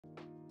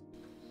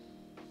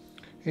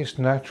It's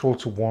natural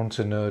to want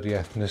to know the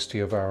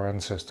ethnicity of our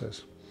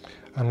ancestors,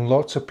 and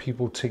lots of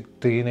people take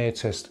DNA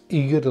tests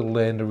eager to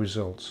learn the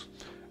results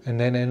and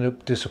then end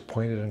up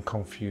disappointed and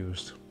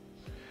confused.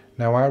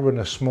 Now, I run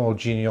a small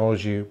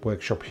genealogy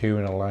workshop here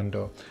in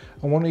Orlando,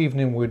 and one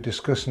evening we were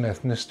discussing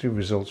ethnicity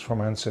results from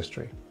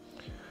Ancestry.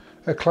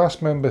 A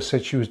class member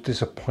said she was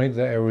disappointed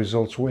that her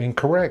results were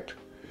incorrect.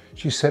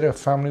 She said her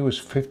family was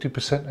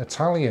 50%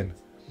 Italian,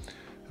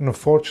 and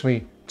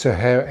unfortunately, to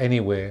her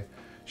anyway,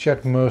 she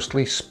had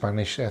mostly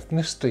Spanish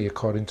ethnicity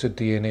according to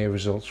DNA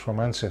results from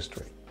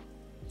Ancestry.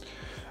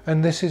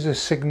 And this is a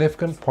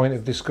significant point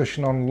of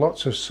discussion on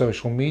lots of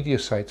social media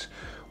sites.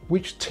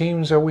 Which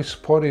teams are we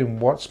supporting?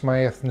 What's my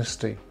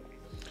ethnicity?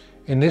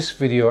 In this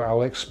video,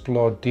 I'll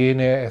explore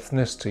DNA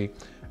ethnicity,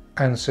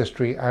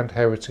 ancestry and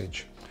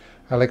heritage.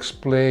 I'll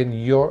explain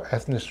your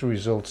ethnicity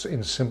results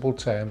in simple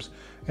terms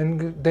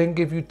and then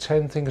give you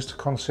 10 things to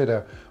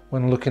consider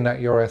when looking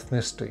at your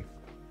ethnicity.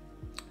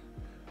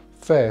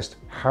 First,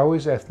 how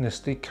is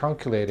ethnicity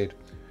calculated?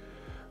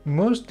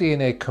 Most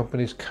DNA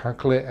companies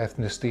calculate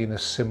ethnicity in a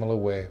similar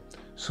way,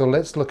 so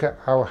let's look at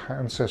how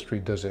Ancestry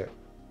does it.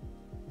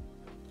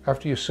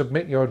 After you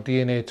submit your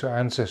DNA to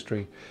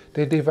Ancestry,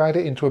 they divide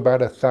it into about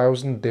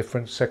 1,000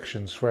 different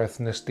sections for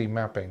ethnicity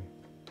mapping.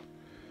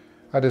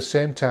 At the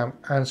same time,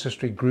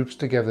 Ancestry groups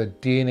together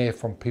DNA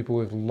from people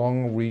with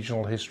long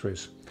regional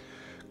histories.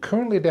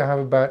 Currently they have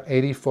about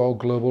 84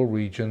 global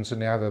regions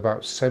and they have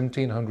about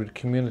 1,700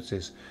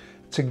 communities.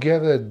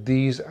 Together,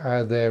 these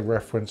are their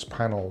reference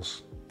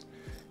panels.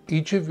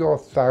 Each of your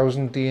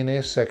 1,000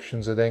 DNA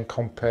sections are then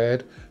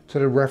compared to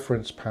the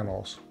reference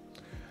panels.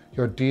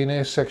 Your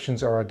DNA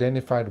sections are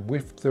identified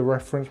with the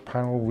reference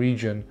panel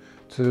region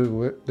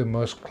to the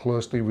most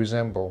closely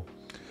resemble.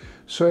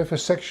 So if a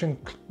section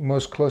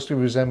most closely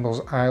resembles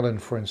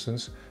Ireland, for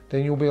instance,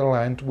 then you'll be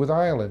aligned with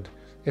Ireland.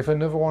 If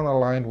another one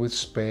aligned with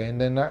Spain,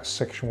 then that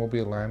section will be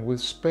aligned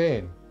with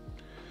Spain.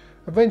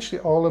 Eventually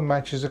all the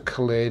matches are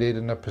collated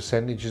and the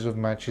percentages of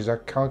matches are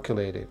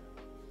calculated.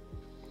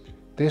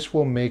 This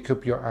will make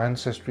up your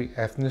Ancestry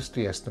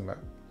ethnicity estimate.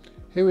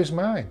 Here is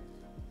mine.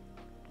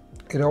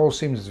 It all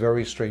seems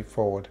very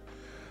straightforward.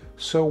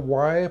 So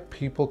why are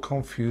people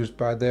confused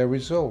by their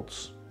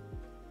results?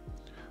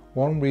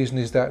 One reason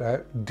is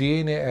that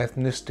DNA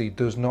ethnicity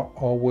does not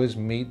always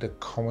meet the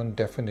common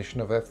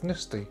definition of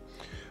ethnicity,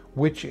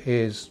 which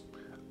is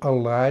a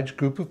large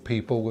group of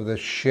people with a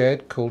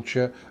shared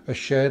culture, a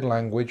shared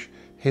language,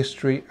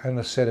 history and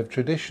a set of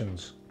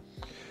traditions.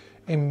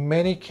 In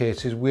many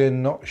cases, we are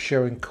not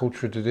sharing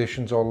cultural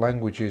traditions or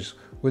languages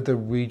with the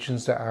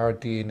regions that our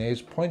DNA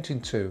is pointing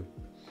to.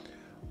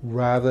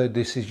 Rather,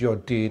 this is your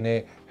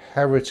DNA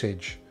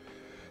heritage.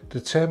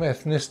 The term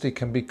ethnicity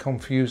can be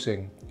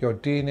confusing. Your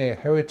DNA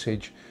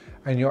heritage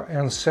and your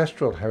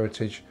ancestral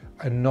heritage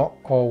are not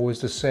always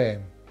the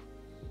same.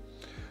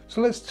 So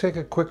let's take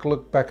a quick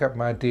look back at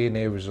my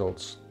DNA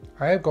results.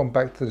 I have gone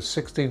back to the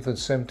 16th and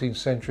 17th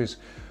centuries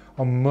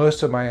on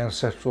most of my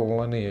ancestral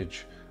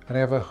lineage, and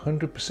I have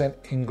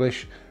 100%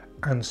 English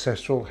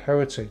ancestral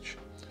heritage.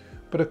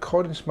 But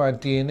according to my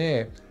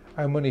DNA,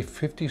 I'm only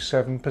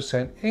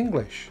 57%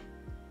 English.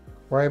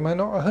 Why am I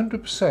not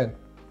 100%?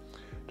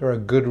 There are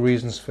good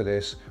reasons for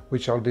this,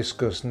 which I'll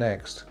discuss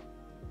next.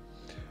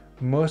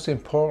 Most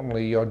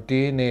importantly, your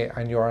DNA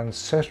and your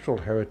ancestral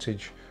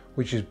heritage,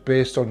 which is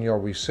based on your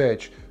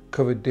research,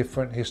 cover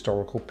different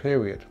historical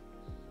period.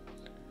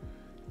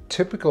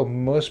 Typical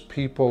most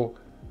people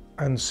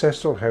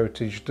ancestral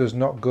heritage does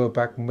not go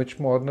back much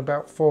more than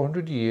about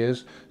 400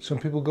 years. Some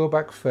people go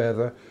back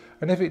further,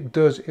 and if it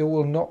does, it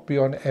will not be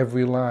on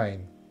every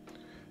line.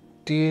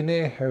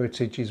 DNA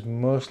heritage is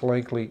most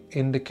likely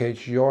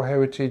indicates your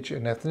heritage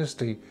and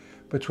ethnicity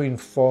between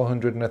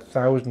 400 and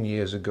 1,000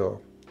 years ago.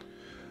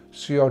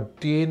 So your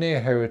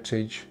DNA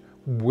heritage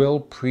will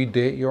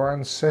predate your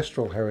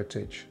ancestral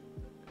heritage.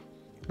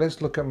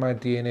 Let's look at my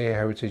DNA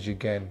heritage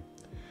again.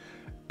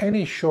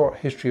 Any short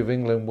history of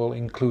England will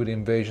include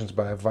invasions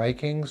by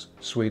Vikings,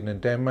 Sweden and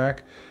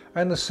Denmark,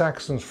 and the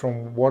Saxons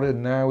from what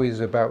now is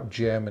about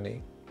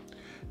Germany.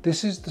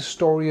 This is the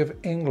story of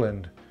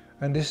England,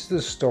 and this is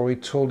the story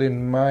told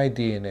in my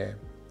DNA.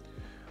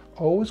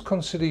 Always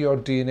consider your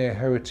DNA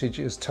heritage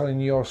as telling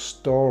your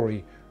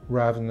story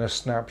rather than a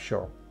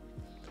snapshot.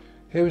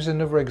 Here is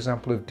another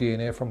example of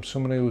DNA from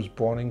someone who was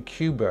born in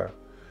Cuba.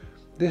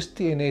 This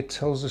DNA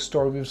tells the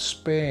story of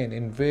Spain,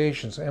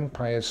 invasions,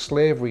 empires,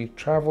 slavery,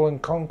 travel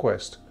and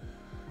conquest.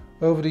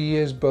 Over the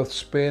years, both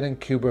Spain and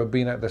Cuba have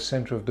been at the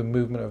center of the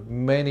movement of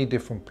many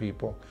different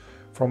people,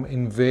 from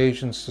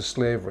invasions to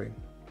slavery.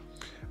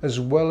 As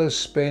well as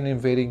Spain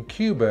invading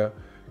Cuba,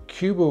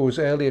 Cuba was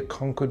earlier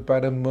conquered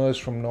by the Moors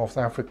from North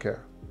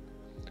Africa.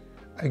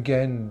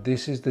 Again,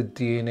 this is the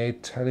DNA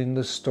telling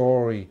the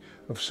story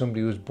of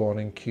somebody who was born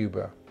in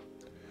Cuba.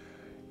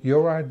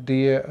 Your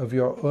idea of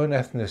your own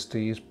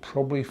ethnicity is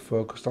probably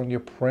focused on your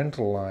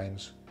parental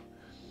lines,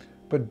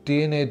 but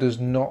DNA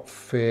does not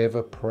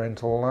favor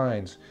parental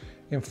lines.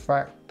 In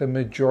fact, the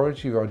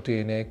majority of your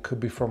DNA could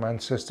be from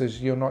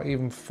ancestors you're not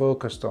even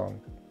focused on.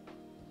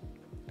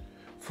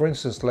 For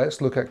instance,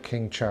 let's look at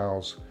King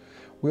Charles.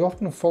 We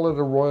often follow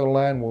the royal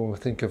line when we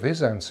think of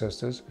his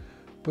ancestors,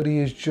 but he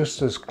is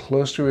just as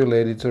closely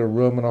related to the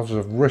Romanovs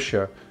of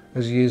Russia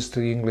as he is to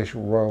the English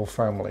royal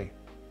family.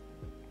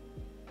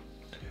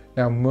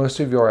 Now, most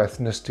of your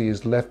ethnicity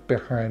is left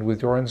behind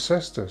with your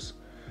ancestors.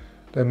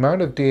 The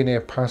amount of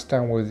DNA passed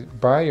down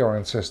by your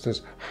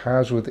ancestors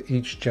has with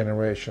each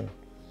generation.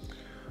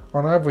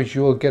 On average,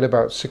 you will get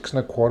about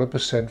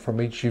 6.25% from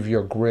each of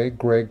your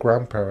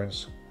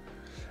great-great-grandparents.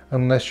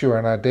 Unless you're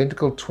an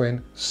identical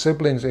twin,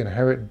 siblings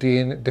inherit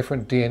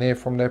different DNA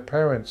from their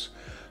parents,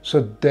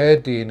 so their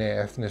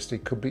DNA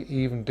ethnicity could be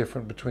even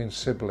different between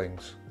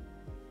siblings.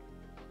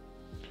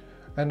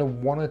 And the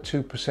 1 or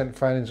 2%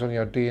 findings on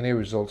your DNA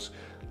results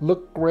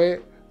look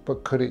great,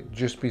 but could it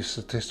just be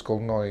statistical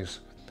noise?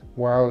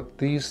 While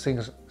these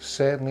things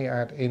certainly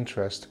add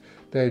interest,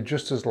 they're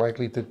just as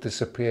likely to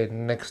disappear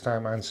next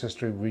time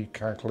Ancestry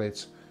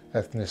recalculates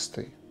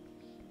ethnicity.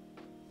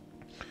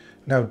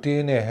 Now,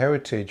 DNA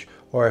heritage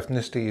or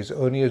ethnicity is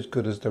only as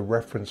good as the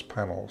reference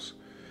panels.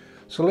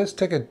 So let's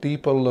take a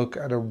deeper look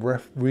at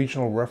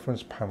regional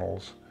reference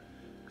panels.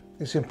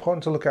 It's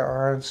important to look at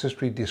how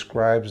Ancestry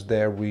describes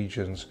their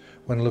regions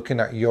when looking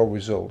at your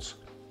results.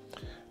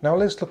 Now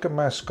let's look at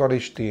my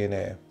Scottish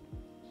DNA.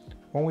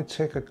 When we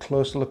take a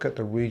closer look at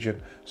the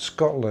region,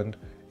 Scotland,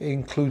 it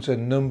includes a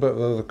number of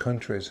other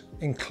countries,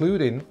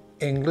 including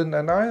England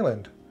and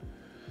Ireland.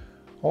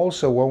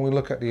 Also, when we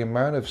look at the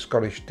amount of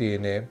Scottish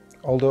DNA,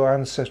 although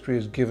Ancestry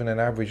is given an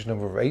average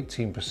number of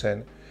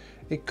 18%,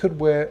 it could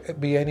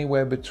be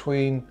anywhere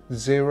between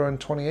 0 and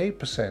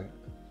 28%.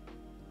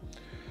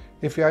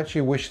 If you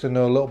actually wish to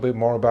know a little bit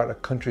more about the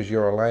countries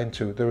you're aligned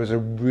to, there is a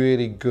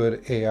really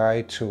good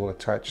AI tool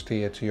attached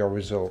here to your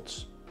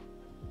results.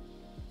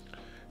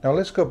 Now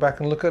let's go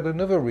back and look at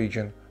another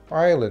region,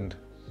 Ireland.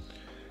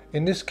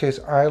 In this case,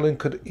 Ireland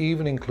could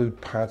even include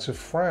parts of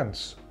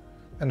France,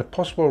 and the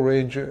possible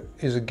range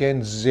is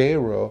again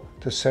 0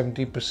 to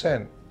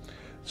 70%.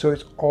 So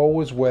it's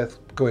always worth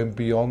going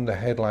beyond the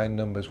headline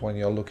numbers when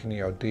you're looking at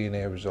your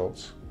DNA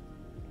results.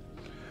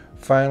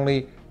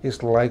 Finally,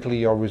 it's likely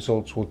your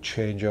results will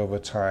change over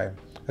time,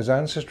 as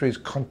Ancestry is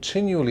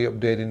continually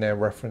updating their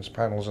reference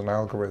panels and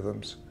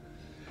algorithms.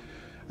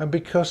 And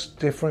because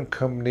different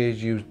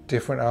companies use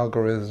different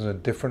algorithms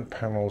and different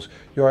panels,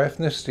 your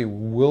ethnicity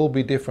will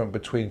be different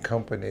between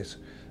companies,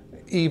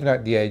 even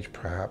at the edge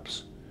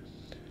perhaps.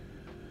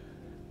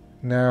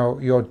 Now,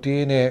 your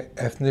DNA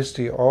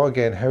ethnicity, or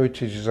again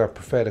heritage as I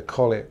prefer to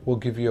call it, will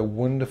give you a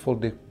wonderful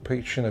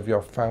depiction of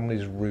your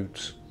family's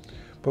roots.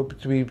 But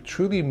to be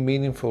truly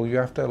meaningful, you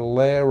have to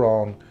layer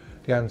on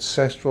the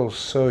ancestral,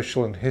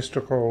 social and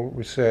historical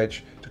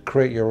research to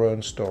create your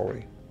own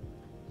story.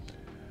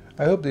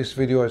 I hope this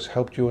video has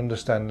helped you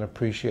understand and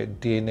appreciate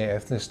DNA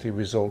ethnicity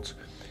results.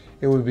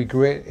 It would be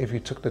great if you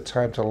took the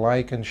time to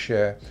like and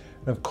share,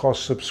 and of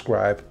course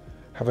subscribe.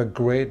 Have a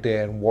great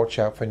day and watch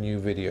out for new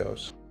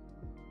videos.